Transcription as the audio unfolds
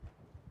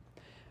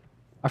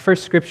Our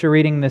first scripture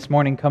reading this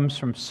morning comes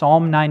from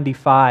Psalm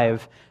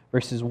 95,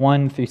 verses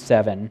 1 through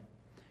 7.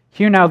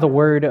 Hear now the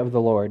word of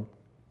the Lord.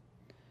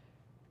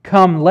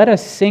 Come, let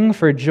us sing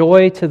for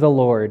joy to the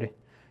Lord.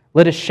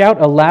 Let us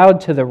shout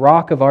aloud to the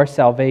rock of our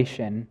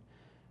salvation.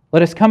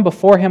 Let us come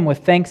before him with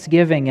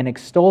thanksgiving and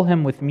extol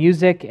him with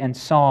music and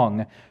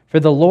song. For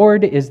the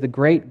Lord is the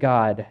great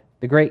God,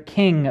 the great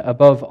King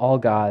above all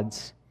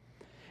gods.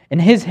 In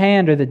his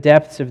hand are the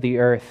depths of the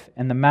earth,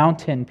 and the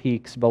mountain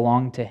peaks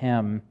belong to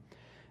him.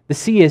 The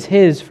sea is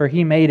his, for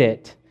he made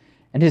it,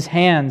 and his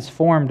hands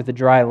formed the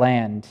dry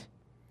land.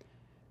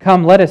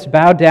 Come, let us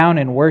bow down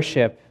and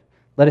worship.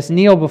 Let us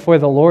kneel before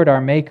the Lord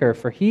our Maker,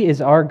 for he is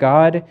our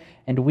God,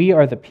 and we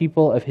are the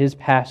people of his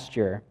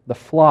pasture, the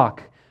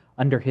flock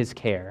under his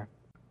care.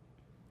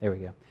 There we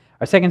go.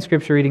 Our second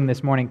scripture reading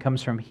this morning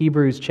comes from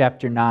Hebrews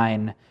chapter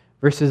 9,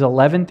 verses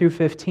 11 through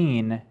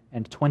 15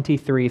 and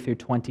 23 through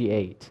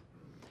 28.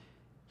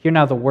 Hear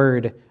now the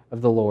word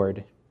of the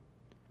Lord.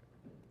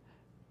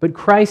 But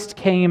Christ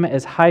came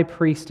as high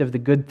priest of the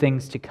good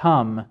things to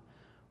come,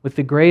 with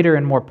the greater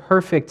and more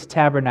perfect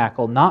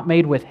tabernacle, not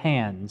made with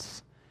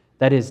hands,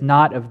 that is,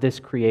 not of this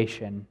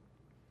creation.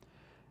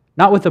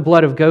 Not with the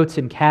blood of goats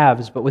and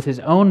calves, but with his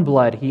own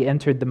blood he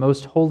entered the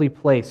most holy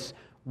place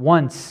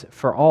once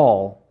for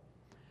all,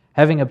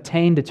 having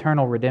obtained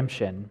eternal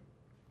redemption.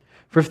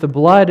 For if the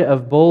blood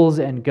of bulls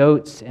and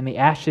goats and the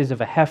ashes of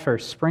a heifer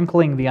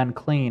sprinkling the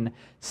unclean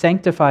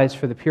sanctifies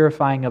for the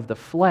purifying of the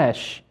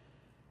flesh,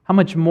 how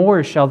much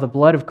more shall the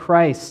blood of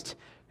Christ,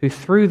 who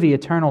through the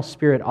eternal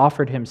Spirit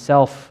offered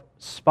himself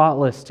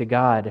spotless to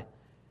God,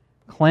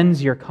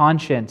 cleanse your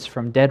conscience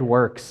from dead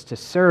works to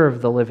serve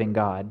the living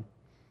God?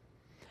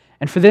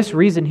 And for this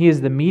reason he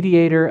is the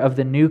mediator of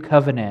the new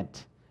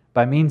covenant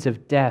by means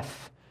of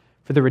death,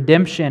 for the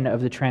redemption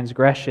of the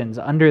transgressions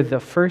under the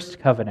first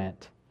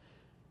covenant,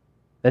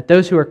 that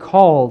those who are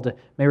called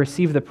may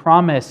receive the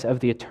promise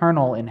of the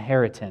eternal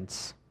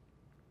inheritance.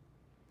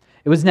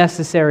 It was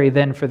necessary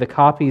then for the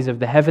copies of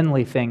the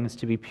heavenly things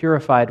to be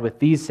purified with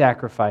these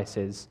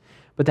sacrifices,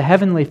 but the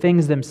heavenly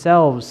things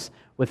themselves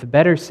with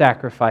better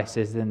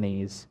sacrifices than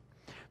these.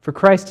 For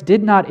Christ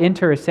did not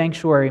enter a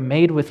sanctuary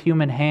made with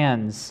human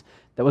hands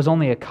that was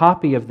only a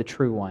copy of the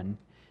true one.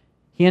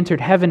 He entered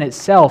heaven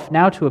itself,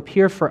 now to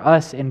appear for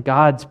us in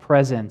God's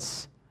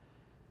presence.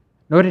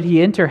 Nor did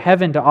he enter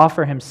heaven to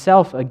offer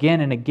himself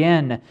again and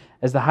again,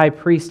 as the high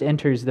priest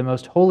enters the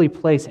most holy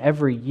place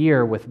every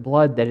year with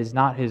blood that is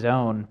not his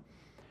own.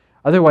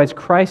 Otherwise,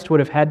 Christ would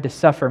have had to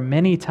suffer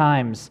many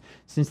times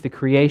since the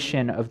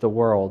creation of the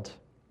world.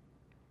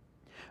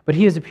 But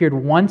he has appeared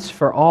once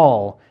for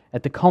all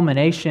at the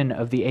culmination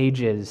of the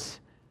ages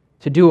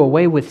to do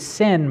away with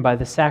sin by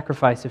the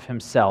sacrifice of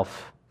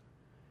himself.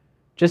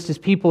 Just as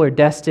people are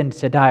destined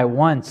to die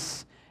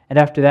once and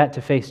after that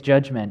to face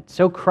judgment,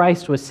 so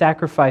Christ was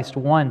sacrificed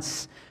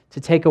once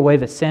to take away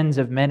the sins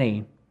of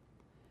many.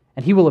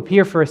 And he will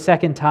appear for a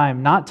second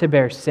time, not to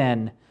bear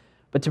sin,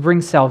 but to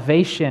bring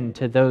salvation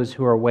to those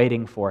who are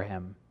waiting for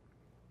him.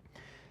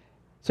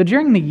 So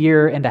during the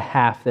year and a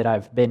half that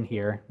I've been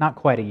here, not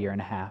quite a year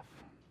and a half,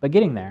 but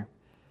getting there,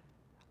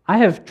 I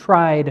have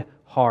tried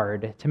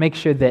hard to make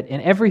sure that in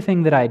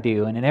everything that I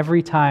do and in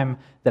every time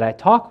that I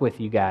talk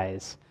with you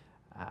guys,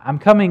 I'm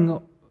coming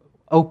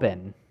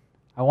open.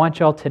 I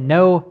want y'all to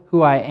know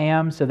who I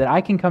am so that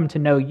I can come to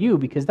know you,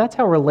 because that's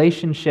how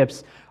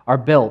relationships are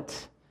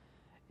built,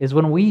 is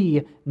when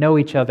we know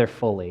each other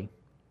fully.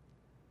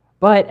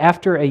 But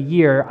after a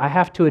year, I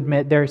have to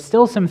admit there are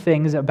still some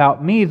things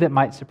about me that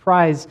might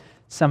surprise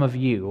some of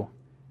you.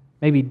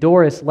 Maybe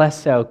Doris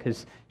less so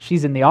because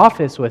she's in the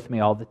office with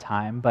me all the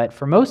time, but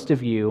for most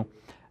of you,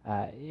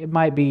 it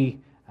might be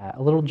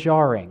a little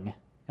jarring.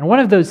 And one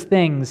of those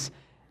things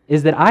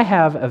is that I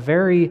have a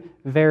very,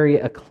 very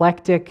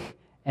eclectic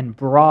and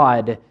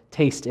broad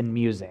taste in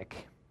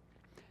music.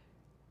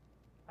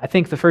 I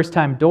think the first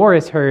time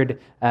Doris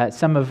heard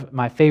some of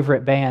my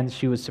favorite bands,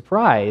 she was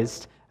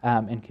surprised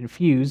and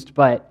confused,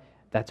 but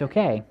that's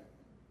okay.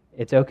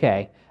 It's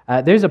okay.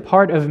 There's a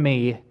part of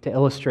me, to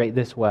illustrate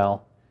this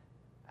well,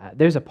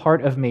 there's a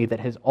part of me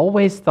that has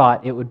always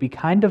thought it would be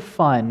kind of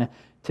fun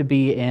to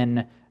be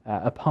in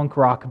a punk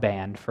rock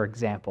band, for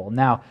example.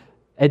 Now,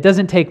 it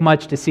doesn't take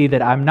much to see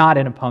that I'm not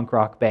in a punk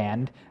rock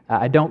band.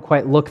 I don't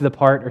quite look the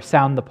part or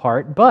sound the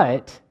part,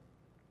 but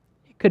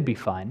it could be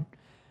fun.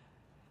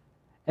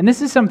 And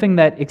this is something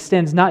that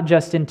extends not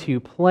just into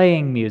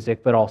playing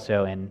music, but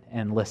also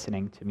in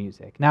listening to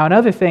music. Now,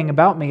 another thing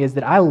about me is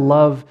that I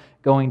love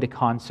going to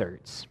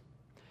concerts.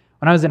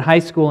 When I was in high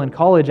school and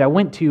college, I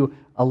went to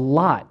a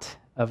lot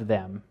of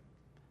them.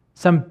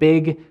 Some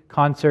big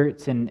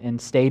concerts in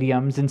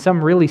stadiums, and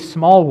some really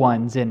small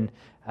ones in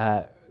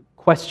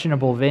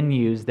questionable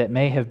venues that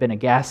may have been a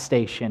gas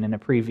station in a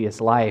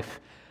previous life.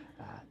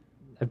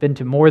 I've been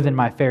to more than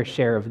my fair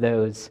share of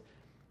those.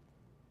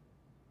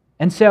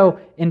 And so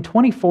in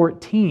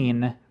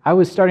 2014, I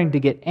was starting to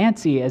get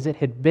antsy as it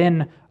had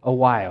been a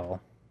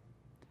while.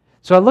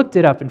 So I looked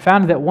it up and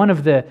found that one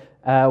of the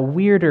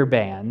weirder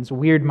bands,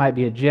 weird might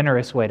be a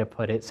generous way to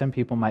put it, some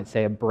people might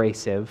say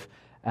abrasive,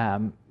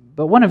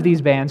 But one of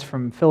these bands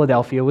from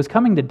Philadelphia was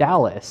coming to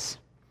Dallas,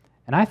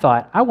 and I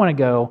thought, I want to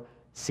go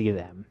see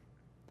them.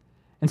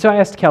 And so I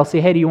asked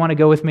Kelsey, hey, do you want to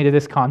go with me to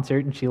this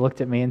concert? And she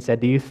looked at me and said,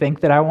 do you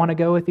think that I want to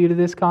go with you to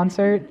this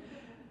concert?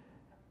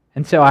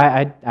 And so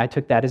I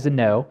took that as a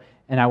no,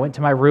 and I went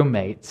to my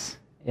roommates,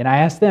 and I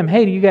asked them,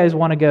 hey, do you guys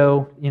want to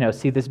go,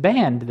 see this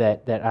band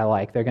that I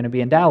like? They're going to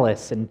be in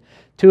Dallas. And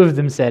two of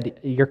them said,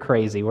 you're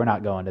crazy, we're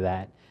not going to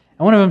that.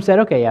 And one of them said,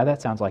 okay, yeah,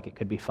 that sounds like it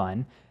could be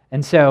fun.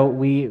 And so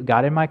we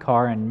got in my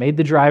car and made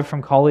the drive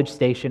from College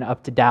Station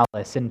up to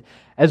Dallas. And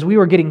as we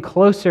were getting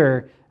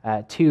closer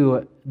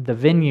to the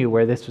venue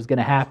where this was going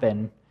to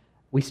happen,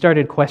 we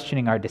started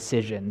questioning our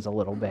decisions a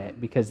little bit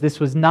because this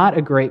was not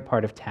a great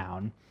part of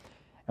town.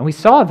 And we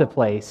saw the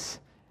place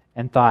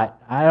and thought,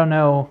 I don't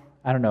know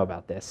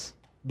about this.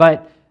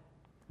 But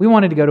we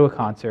wanted to go to a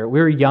concert.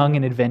 We were young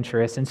and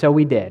adventurous, and so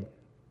we did.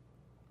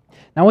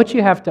 Now, what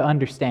you have to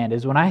understand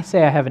is when I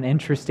say I have an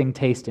interesting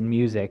taste in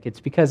music, it's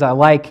because I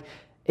like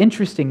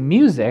interesting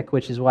music,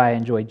 which is why I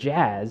enjoy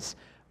jazz,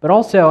 but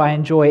also I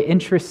enjoy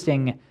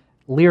interesting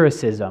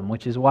lyricism,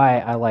 which is why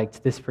I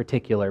liked this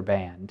particular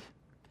band.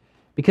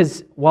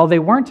 Because while they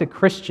weren't a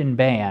Christian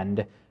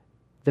band,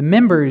 the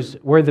members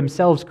were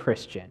themselves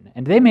Christian,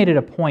 and they made it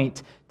a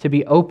point to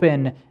be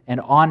open and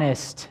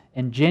honest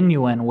and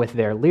genuine with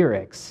their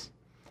lyrics.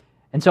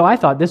 And so I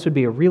thought this would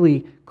be a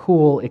really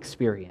cool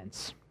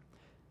experience.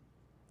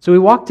 So we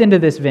walked into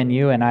this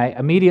venue, and I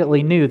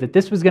immediately knew that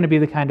this was going to be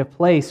the kind of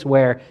place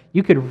where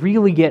you could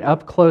really get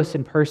up close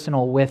and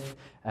personal with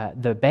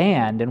the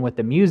band and with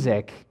the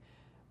music,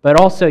 but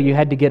also you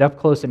had to get up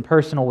close and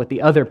personal with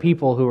the other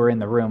people who were in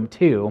the room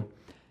too.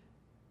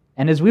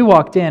 And as we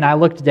walked in, I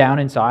looked down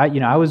and saw,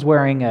 I was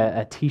wearing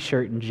a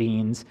t-shirt and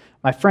jeans.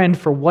 My friend,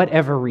 for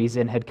whatever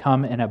reason, had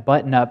come in a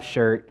button-up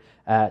shirt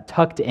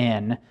tucked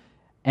in.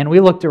 And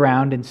we looked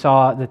around and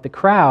saw that the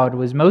crowd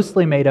was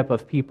mostly made up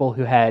of people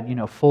who had,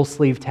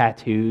 full-sleeve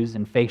tattoos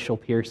and facial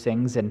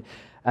piercings. And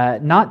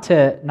not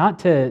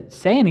to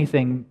say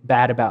anything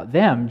bad about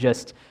them,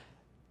 just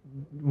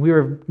we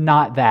were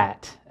not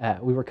that.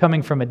 We were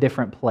coming from a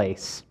different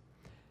place.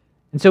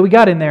 And so we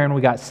got in there and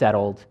we got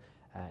settled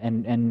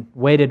and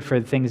waited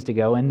for things to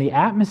go. And the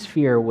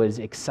atmosphere was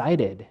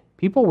excited.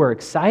 People were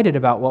excited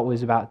about what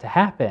was about to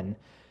happen.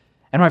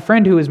 And my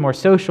friend, who was more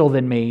social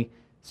than me,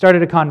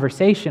 started a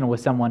conversation with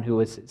someone who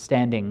was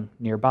standing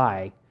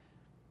nearby.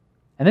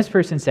 And this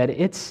person said,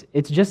 it's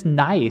just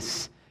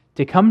nice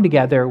to come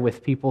together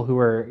with people who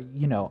are,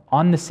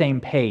 on the same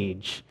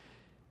page.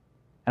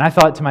 And I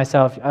thought to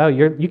myself, oh,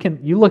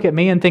 you look at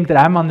me and think that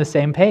I'm on the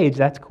same page.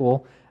 That's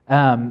cool.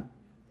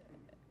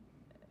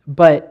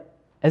 But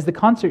as the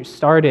concert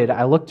started,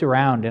 I looked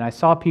around and I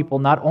saw people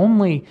not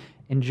only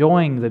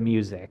enjoying the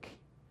music,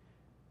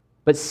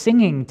 but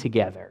singing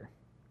together.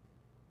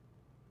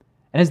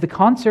 And as the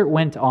concert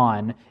went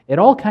on, it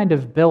all kind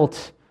of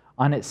built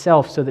on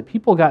itself so that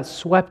people got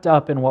swept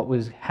up in what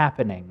was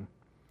happening.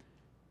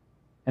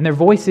 And their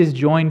voices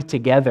joined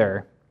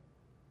together.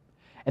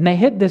 And they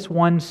hit this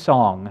one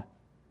song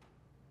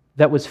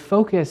that was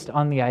focused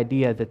on the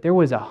idea that there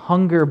was a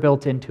hunger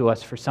built into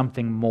us for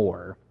something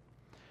more.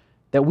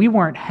 That we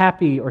weren't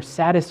happy or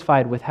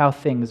satisfied with how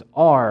things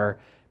are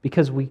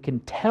because we can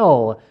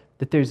tell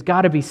that there's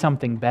got to be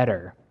something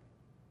better.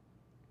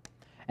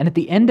 And at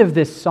the end of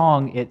this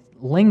song, it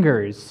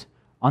lingers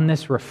on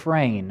this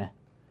refrain,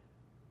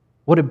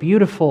 "What a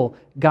beautiful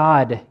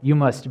God you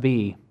must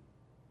be."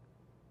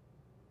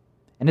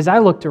 And as I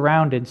looked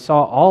around and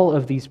saw all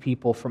of these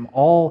people from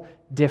all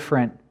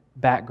different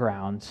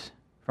backgrounds,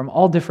 from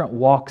all different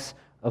walks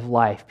of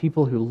life,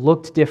 people who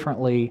looked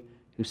differently,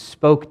 who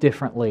spoke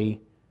differently,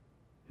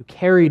 who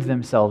carried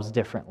themselves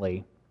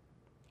differently,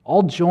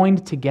 all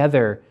joined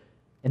together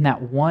in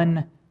that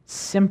one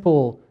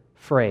simple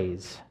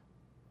phrase,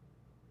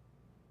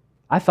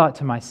 I thought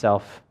to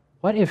myself,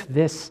 what if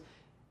this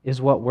is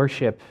what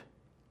worship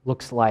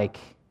looks like?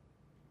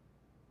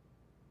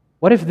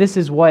 What if this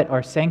is what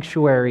our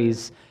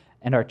sanctuaries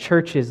and our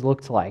churches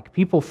looked like?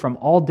 People from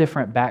all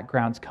different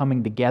backgrounds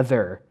coming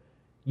together,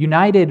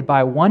 united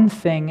by one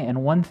thing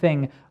and one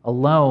thing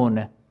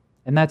alone,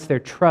 and that's their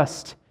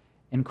trust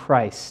in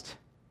Christ.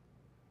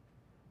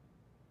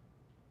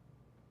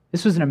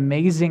 This was an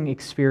amazing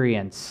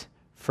experience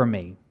for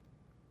me,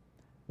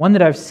 one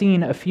that I've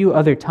seen a few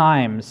other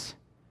times.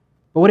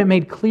 But what it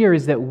made clear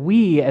is that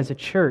we as a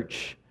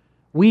church,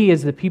 we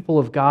as the people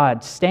of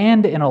God,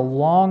 stand in a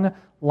long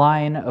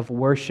line of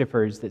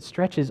worshipers that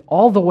stretches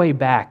all the way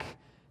back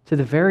to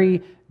the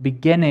very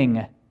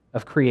beginning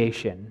of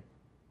creation.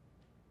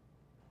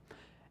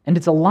 And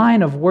it's a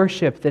line of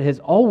worship that has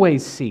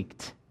always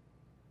sought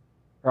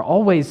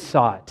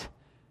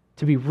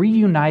to be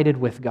reunited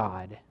with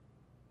God.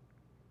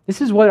 This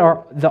is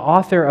what the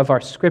author of our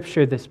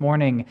scripture this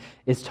morning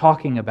is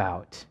talking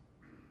about.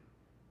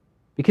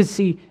 Because,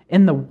 see,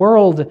 in the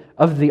world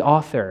of the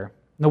author,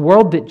 the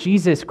world that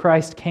Jesus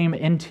Christ came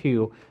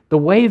into, the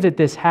way that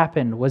this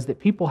happened was that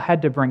people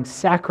had to bring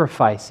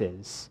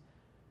sacrifices.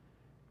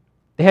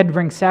 They had to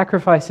bring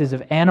sacrifices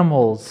of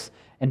animals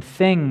and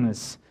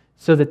things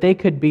so that they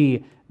could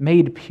be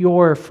made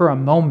pure for a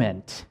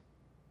moment,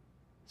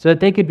 so that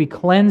they could be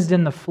cleansed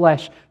in the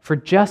flesh for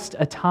just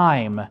a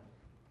time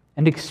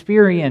and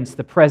experience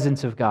the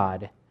presence of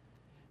God.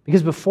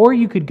 Because before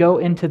you could go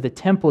into the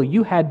temple,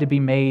 you had to be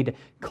made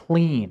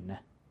clean.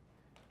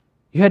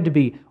 You had to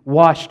be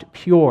washed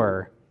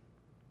pure.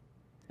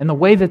 And the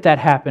way that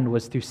happened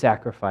was through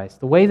sacrifice.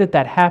 The way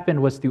that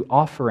happened was through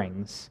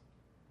offerings.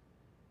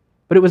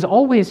 But it was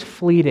always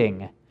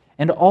fleeting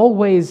and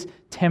always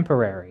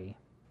temporary.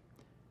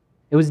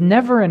 It was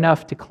never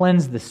enough to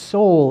cleanse the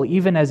soul,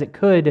 even as it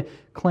could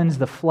cleanse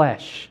the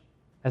flesh.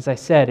 As I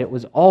said, it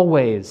was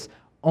always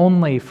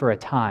only for a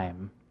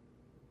time.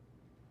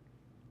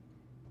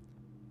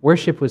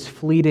 Worship was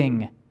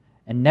fleeting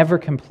and never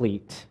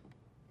complete.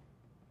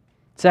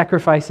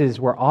 Sacrifices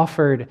were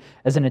offered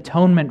as an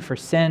atonement for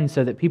sin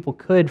so that people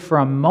could, for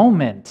a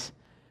moment,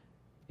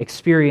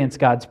 experience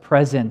God's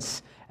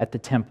presence at the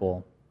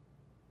temple.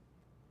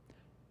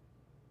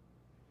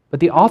 But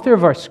the author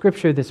of our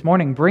scripture this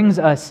morning brings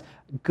us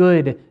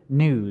good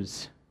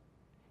news.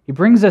 He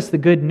brings us the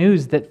good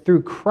news that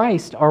through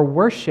Christ, our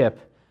worship,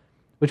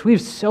 which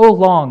we've so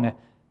long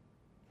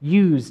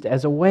used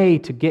as a way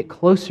to get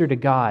closer to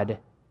God,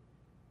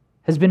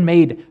 has been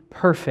made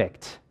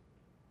perfect.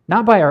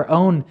 Not by our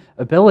own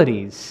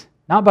abilities,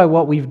 not by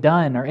what we've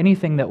done or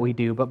anything that we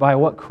do, but by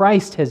what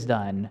Christ has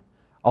done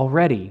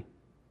already.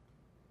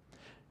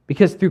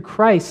 Because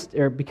Christ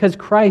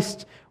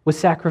was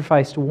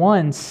sacrificed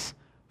once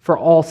for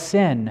all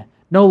sin,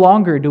 no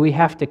longer do we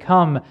have to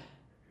come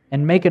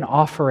and make an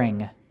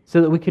offering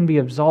so that we can be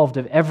absolved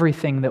of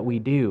everything that we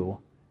do.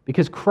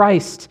 Because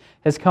Christ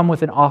has come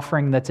with an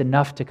offering that's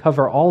enough to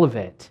cover all of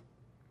it.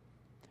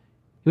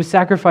 He was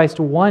sacrificed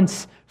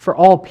once for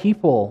all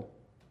people,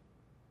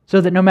 so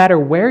that no matter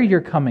where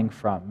you're coming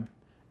from,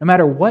 no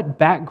matter what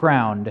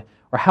background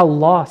or how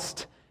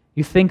lost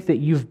you think that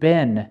you've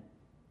been,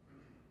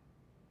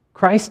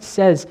 Christ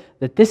says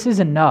that this is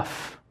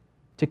enough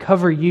to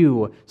cover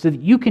you so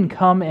that you can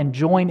come and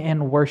join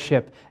in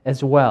worship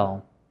as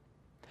well.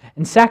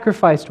 And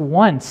sacrificed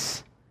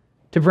once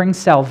to bring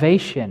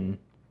salvation,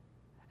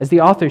 as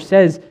the author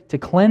says, to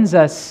cleanse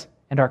us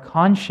and our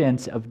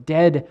conscience of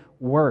dead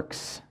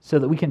works so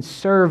that we can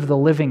serve the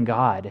living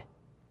God.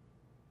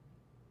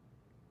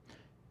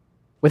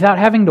 Without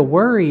having to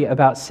worry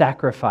about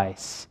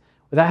sacrifice,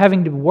 without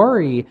having to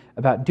worry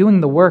about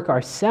doing the work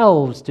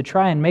ourselves to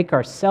try and make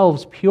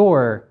ourselves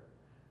pure,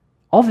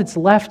 all that's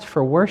left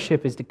for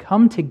worship is to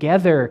come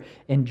together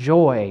in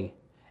joy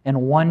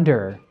and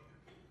wonder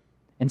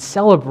and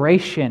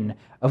celebration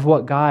of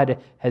what God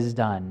has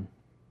done.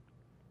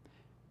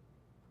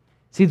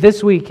 See,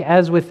 this week,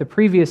 as with the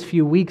previous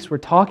few weeks, we're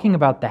talking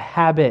about the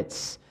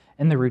habits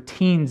and the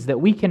routines that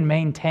we can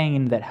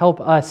maintain that help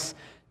us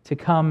to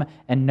come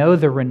and know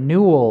the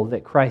renewal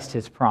that Christ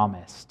has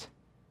promised.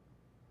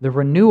 The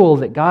renewal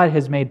that God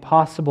has made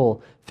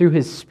possible through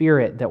His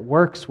Spirit that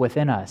works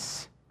within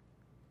us.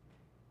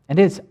 And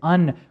it's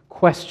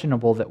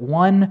unquestionable that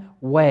one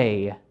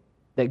way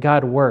that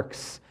God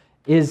works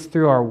is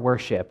through our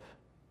worship.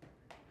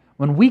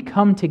 When we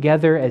come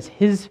together as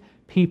His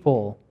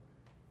people,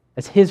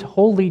 as His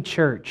holy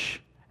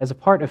church, as a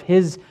part of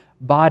His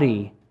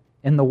body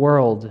in the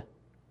world,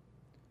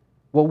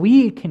 what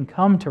we can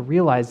come to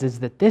realize is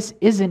that this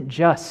isn't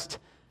just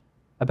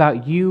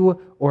about you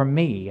or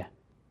me,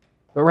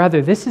 but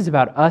rather this is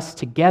about us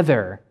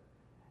together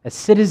as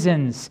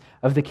citizens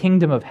of the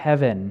kingdom of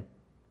heaven.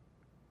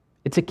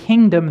 It's a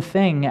kingdom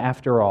thing,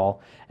 after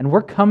all, and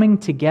we're coming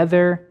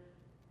together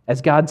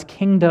as God's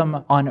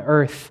kingdom on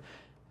earth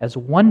as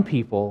one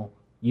people,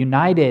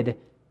 united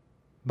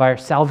by our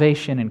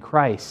salvation in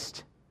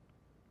Christ.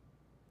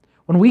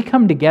 When we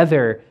come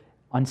together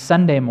on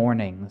Sunday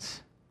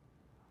mornings,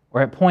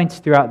 or at points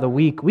throughout the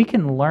week, we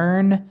can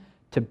learn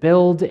to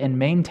build and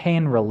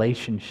maintain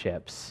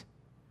relationships.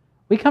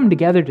 We come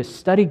together to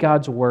study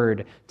God's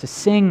Word, to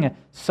sing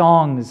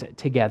songs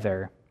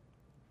together.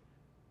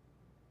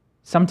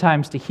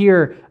 Sometimes to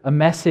hear a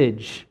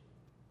message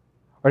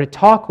or to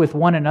talk with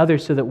one another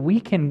so that we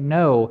can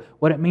know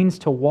what it means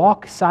to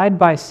walk side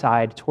by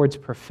side towards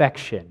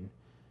perfection.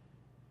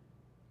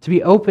 To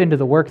be open to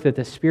the work that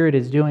the Spirit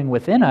is doing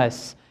within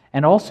us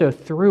and also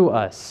through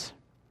us.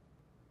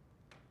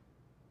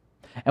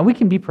 And we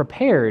can be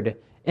prepared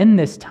in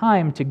this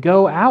time to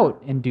go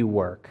out and do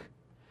work.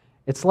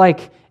 It's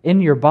like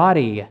in your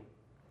body,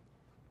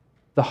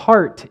 the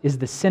heart is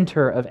the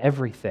center of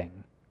everything.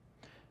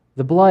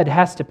 The blood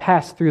has to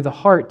pass through the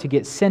heart to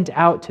get sent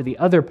out to the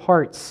other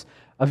parts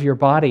of your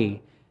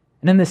body.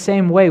 And in the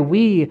same way,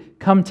 we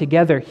come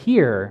together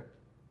here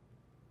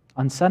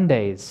on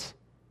Sundays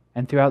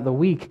and throughout the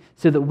week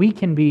so that we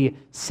can be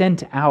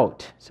sent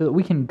out, so that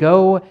we can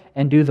go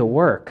and do the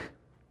work.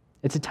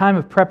 It's a time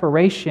of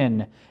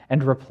preparation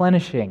and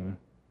replenishing.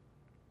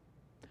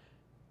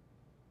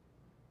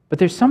 But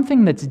there's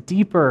something that's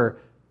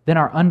deeper than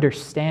our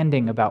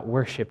understanding about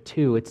worship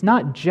too. It's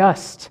not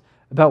just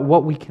about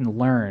what we can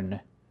learn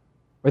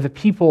or the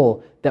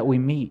people that we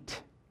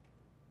meet.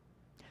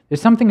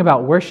 There's something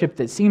about worship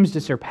that seems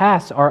to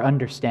surpass our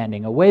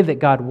understanding, a way that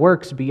God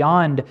works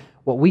beyond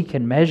what we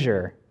can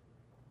measure.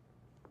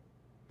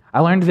 I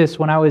learned this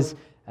when I was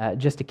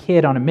just a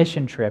kid on a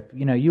mission trip.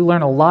 You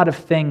learn a lot of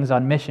things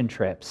on mission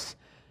trips.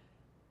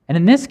 And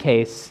in this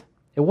case,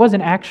 it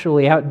wasn't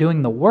actually out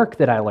doing the work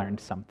that I learned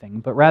something,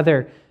 but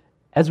rather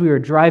as we were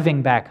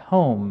driving back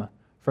home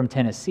from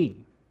Tennessee.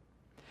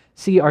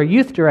 See, our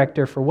youth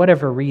director, for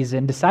whatever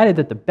reason, decided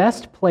that the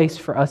best place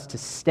for us to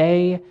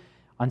stay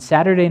on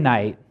Saturday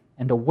night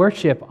and to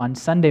worship on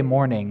Sunday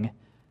morning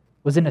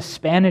was in a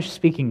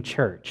Spanish-speaking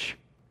church.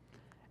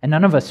 And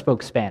none of us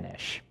spoke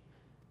Spanish.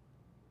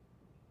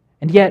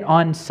 And yet,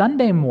 on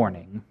Sunday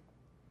morning,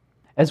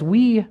 as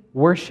we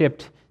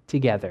worshiped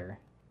together,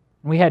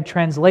 we had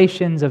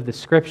translations of the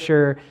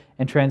Scripture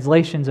and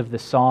translations of the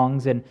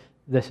songs, and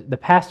the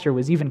pastor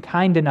was even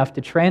kind enough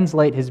to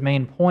translate his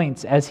main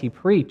points as he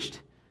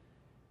preached.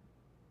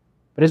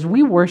 But as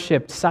we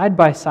worshiped side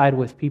by side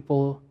with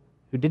people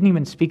who didn't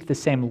even speak the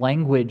same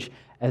language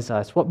as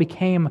us, what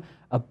became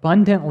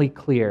abundantly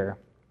clear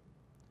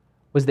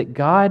was that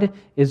God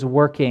is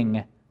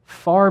working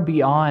far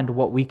beyond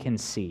what we can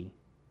see.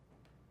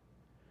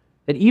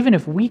 That even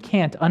if we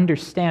can't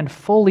understand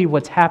fully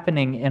what's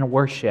happening in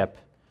worship,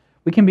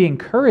 we can be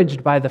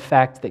encouraged by the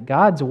fact that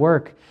God's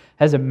work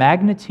has a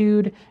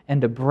magnitude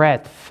and a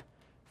breadth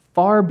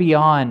far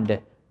beyond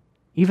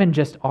even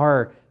just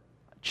our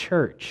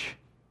church,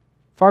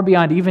 far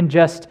beyond even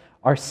just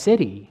our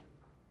city.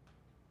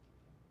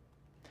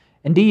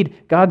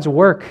 Indeed, God's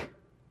work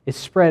is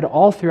spread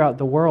all throughout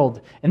the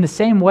world in the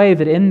same way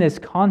that in this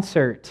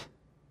concert,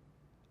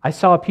 I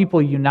saw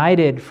people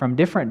united from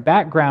different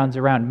backgrounds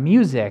around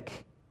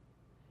music.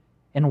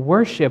 In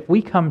worship,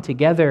 we come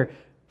together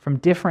from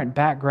different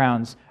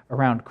backgrounds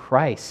around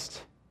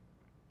Christ.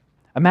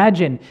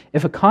 Imagine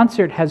if a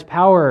concert has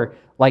power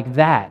like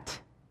that.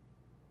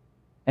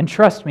 And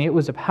trust me, it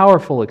was a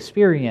powerful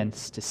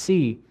experience to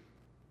see.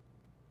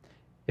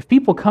 If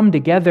people come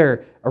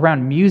together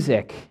around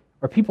music,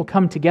 or people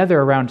come together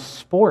around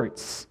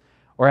sports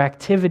or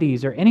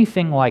activities or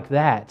anything like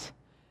that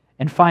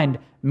and find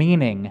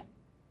meaning,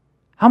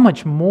 how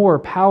much more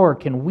power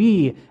can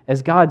we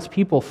as God's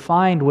people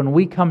find when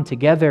we come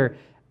together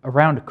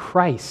around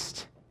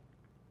Christ?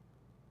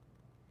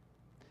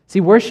 See,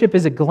 worship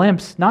is a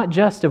glimpse not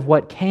just of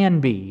what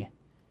can be,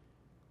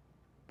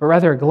 but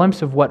rather a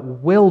glimpse of what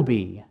will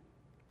be.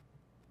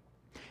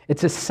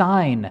 It's a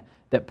sign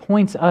that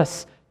points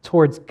us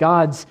towards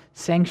God's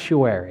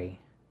sanctuary.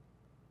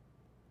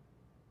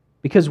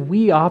 Because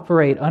we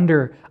operate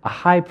under a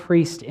high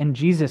priest in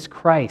Jesus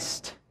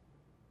Christ.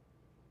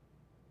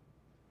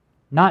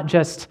 Not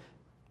just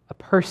a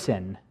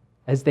person,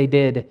 as they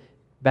did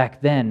back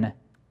then,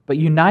 but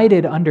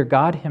united under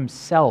God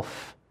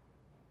Himself,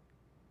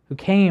 who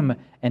came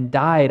and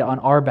died on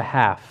our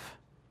behalf.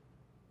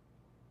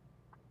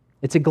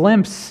 It's a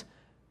glimpse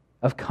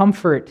of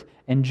comfort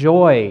and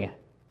joy,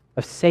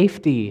 of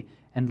safety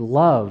and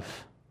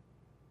love.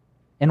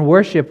 In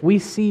worship, we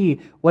see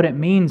what it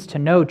means to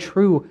know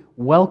true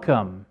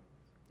welcome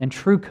and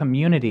true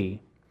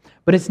community.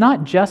 But it's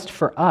not just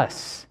for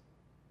us.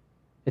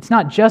 It's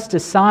not just a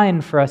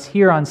sign for us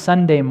here on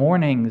Sunday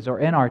mornings or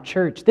in our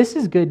church. This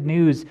is good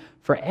news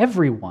for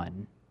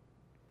everyone.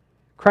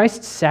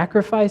 Christ's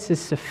sacrifice is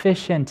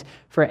sufficient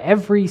for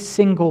every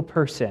single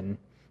person,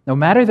 no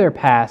matter their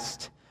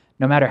past,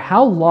 no matter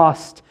how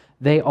lost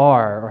they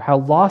are or how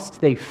lost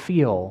they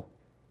feel.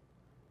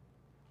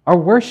 Our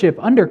worship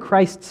under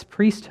Christ's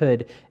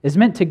priesthood is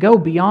meant to go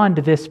beyond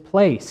this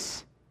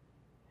place.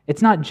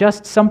 It's not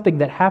just something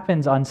that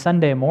happens on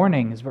Sunday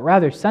mornings, but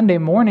rather Sunday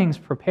mornings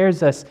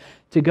prepares us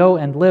to go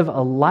and live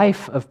a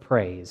life of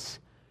praise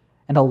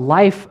and a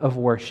life of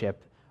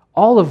worship,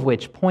 all of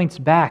which points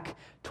back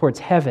towards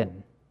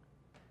heaven,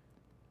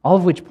 all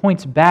of which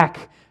points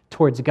back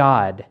towards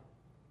God.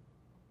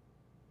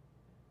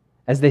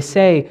 As they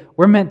say,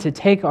 we're meant to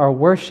take our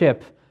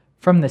worship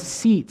from the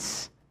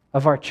seats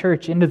of our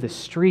church into the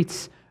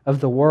streets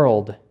of the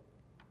world.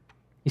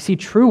 You see,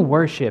 true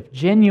worship,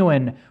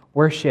 genuine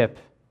worship,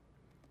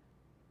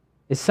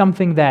 is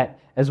something that,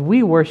 as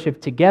we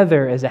worship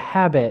together as a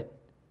habit,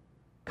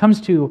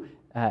 comes to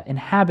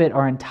inhabit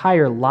our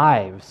entire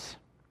lives.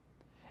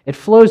 It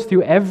flows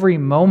through every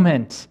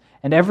moment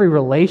and every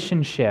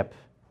relationship,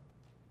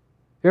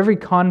 through every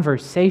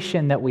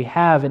conversation that we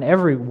have and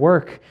every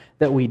work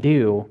that we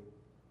do.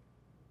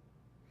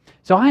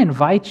 So I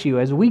invite you,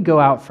 as we go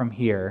out from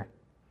here,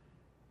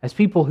 as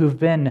people who've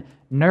been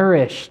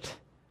nourished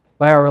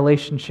by our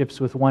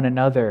relationships with one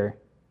another,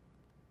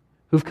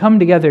 who've come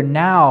together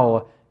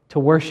now to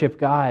worship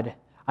God,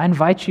 I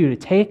invite you to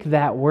take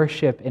that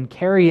worship and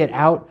carry it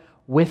out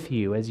with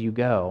you as you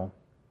go.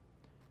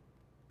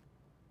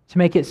 To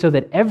make it so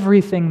that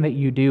everything that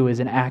you do is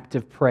an act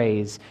of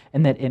praise,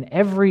 and that in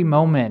every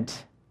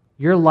moment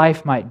your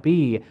life might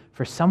be,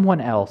 for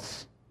someone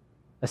else,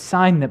 a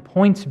sign that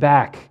points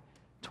back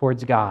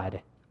towards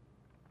God.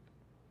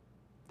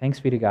 Thanks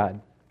be to God.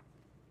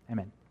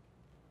 Amen.